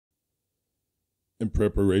In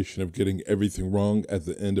preparation of getting everything wrong at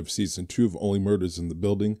the end of season 2 of Only Murders in the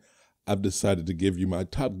Building, I've decided to give you my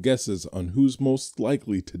top guesses on who's most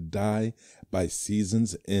likely to die by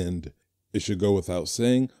season's end. It should go without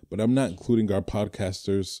saying, but I'm not including our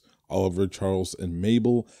podcasters, Oliver, Charles, and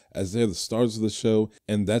Mabel, as they're the stars of the show,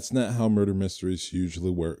 and that's not how murder mysteries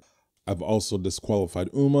usually work. I've also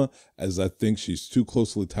disqualified Uma, as I think she's too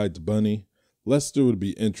closely tied to Bunny. Lester would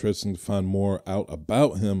be interesting to find more out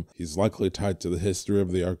about him. He's likely tied to the history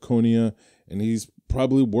of the Arconia, and he's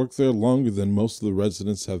probably worked there longer than most of the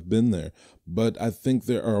residents have been there, but I think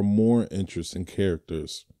there are more interesting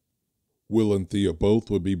characters. Will and Thea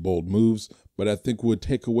both would be bold moves, but I think would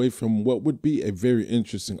take away from what would be a very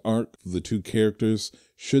interesting arc for the two characters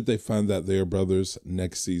should they find that they are brothers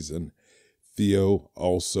next season. Theo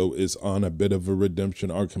also is on a bit of a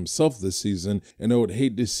redemption arc himself this season, and I would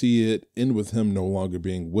hate to see it end with him no longer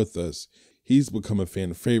being with us. He's become a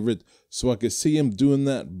fan favorite, so I could see him doing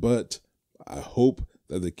that, but I hope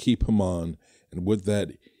that they keep him on. And with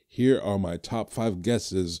that, here are my top 5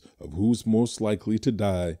 guesses of who's most likely to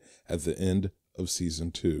die at the end of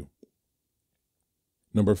season 2.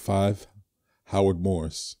 Number 5, Howard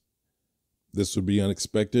Morris. This would be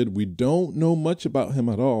unexpected. We don't know much about him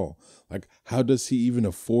at all. Like, how does he even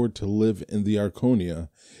afford to live in the Arconia?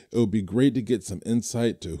 It would be great to get some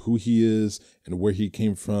insight to who he is and where he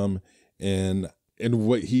came from and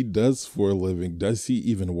what he does for a living. Does he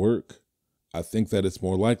even work? I think that it's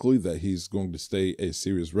more likely that he's going to stay a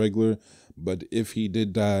series regular, but if he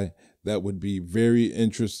did die, that would be very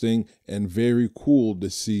interesting and very cool to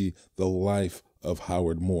see the life of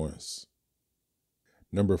Howard Morris.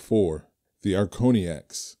 Number 4. The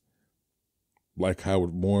Arconiacs. Like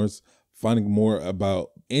Howard Morris, finding more about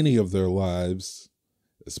any of their lives,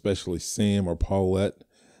 especially Sam or Paulette,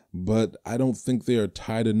 but I don't think they are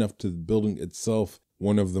tied enough to the building itself.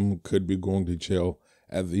 One of them could be going to jail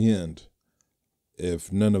at the end.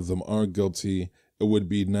 If none of them are guilty, it would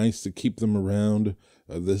be nice to keep them around.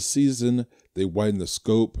 This season, they widened the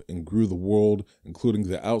scope and grew the world, including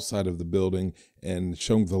the outside of the building, and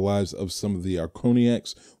showing the lives of some of the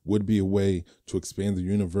Arconiacs would be a way to expand the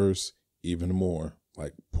universe even more.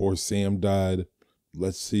 Like, poor Sam died.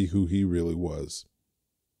 Let's see who he really was.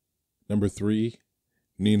 Number 3,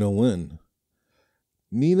 Nina Lynn.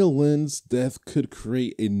 Nina Lynn's death could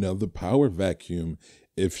create another power vacuum.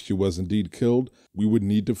 If she was indeed killed, we would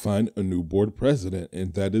need to find a new board president,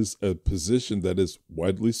 and that is a position that is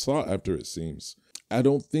widely sought after, it seems. I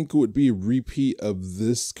don't think it would be a repeat of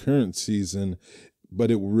this current season,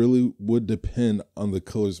 but it really would depend on the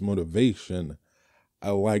killer's motivation. I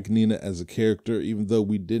like Nina as a character, even though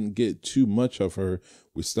we didn't get too much of her.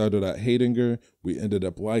 We started out hating her, we ended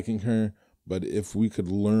up liking her, but if we could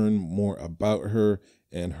learn more about her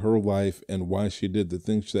and her life and why she did the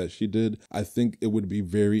things that she did, I think it would be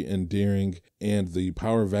very endearing, and the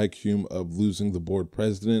power vacuum of losing the board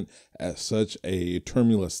president at such a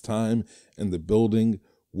tumultuous time in the building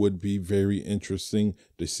would be very interesting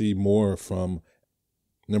to see more from.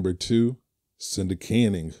 Number 2, Cinda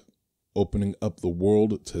Canning. Opening up the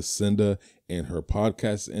world to Cinda and her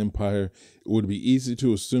podcast empire, it would be easy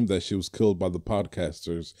to assume that she was killed by the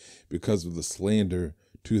podcasters because of the slander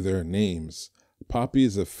to their names. Poppy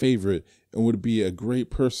is a favorite and would be a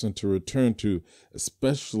great person to return to,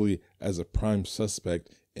 especially as a prime suspect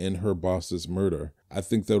in her boss's murder. I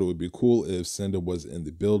think that it would be cool if Cinda was in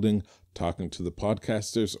the building talking to the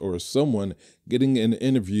podcasters or someone getting an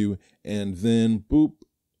interview, and then boop,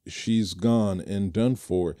 she's gone and done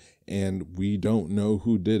for, and we don't know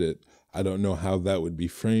who did it. I don't know how that would be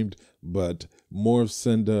framed, but more of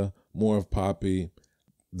Cinda, more of Poppy,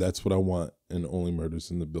 that's what I want in Only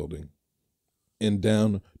Murders in the Building. And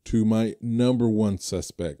down to my number 1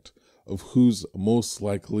 suspect of who's most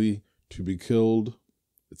likely to be killed.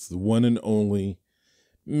 It's the one and only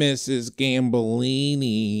Mrs.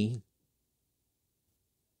 Gambolini.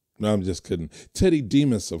 No, I'm just kidding. Teddy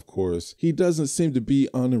Demas, of course. He doesn't seem to be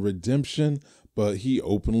on a redemption, but he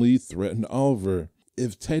openly threatened Oliver.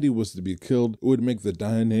 If Teddy was to be killed, it would make the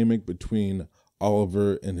dynamic between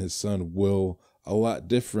Oliver and his son Will a lot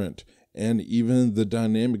different, and even the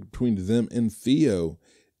dynamic between them and Theo.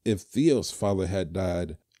 If Theo's father had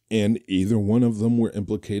died, and either one of them were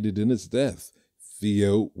implicated in his death,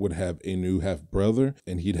 Theo would have a new half-brother,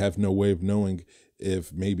 and he'd have no way of knowing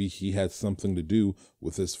if maybe he had something to do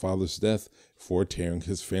with his father's death for tearing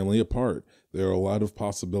his family apart. There are a lot of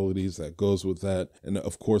possibilities that goes with that. And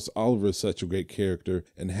of course, Oliver is such a great character,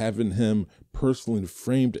 and having him personally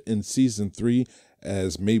framed in season 3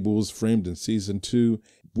 as Mabel was framed in season 2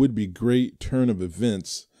 would be great turn of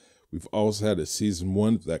events We've also had a season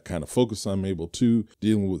 1 that kind of focused on Mabel 2,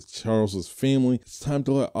 dealing with Charles's family. It's time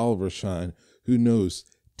to let Oliver shine. Who knows?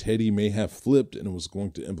 Teddy may have flipped and was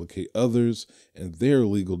going to implicate others and their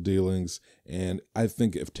legal dealings. And I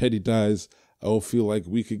think if Teddy dies, I will feel like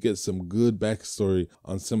we could get some good backstory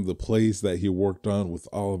on some of the plays that he worked on with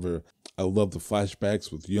Oliver. I love the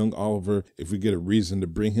flashbacks with young Oliver. If we get a reason to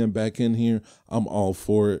bring him back in here, I'm all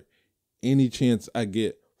for it. Any chance I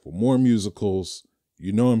get for more musicals,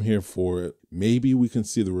 you know I'm here for it. Maybe we can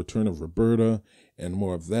see the return of Roberta and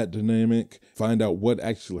more of that dynamic. Find out what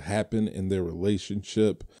actually happened in their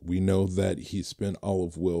relationship. We know that he spent all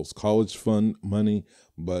of Will's college fund money,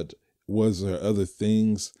 but was there other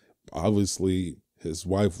things? Obviously, his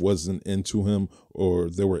wife wasn't into him, or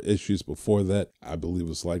there were issues before that. I believe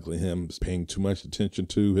it's likely him paying too much attention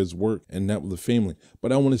to his work and not with the family.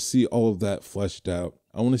 But I want to see all of that fleshed out.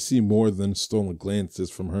 I want to see more than stolen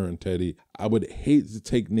glances from her and Teddy. I would hate to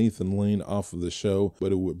take Nathan Lane off of the show,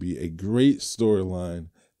 but it would be a great storyline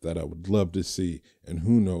that I would love to see. And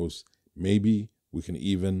who knows, maybe we can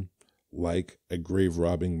even like a grave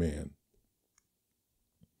robbing man.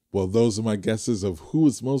 Well, those are my guesses of who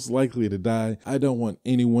is most likely to die. I don't want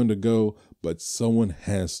anyone to go, but someone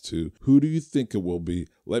has to. Who do you think it will be?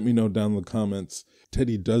 Let me know down in the comments.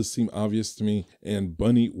 Teddy does seem obvious to me, and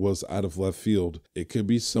Bunny was out of left field. It could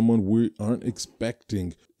be someone we aren't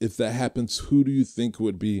expecting. If that happens, who do you think it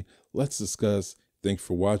would be? Let's discuss. Thanks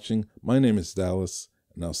for watching. My name is Dallas,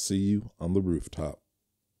 and I'll see you on the rooftop.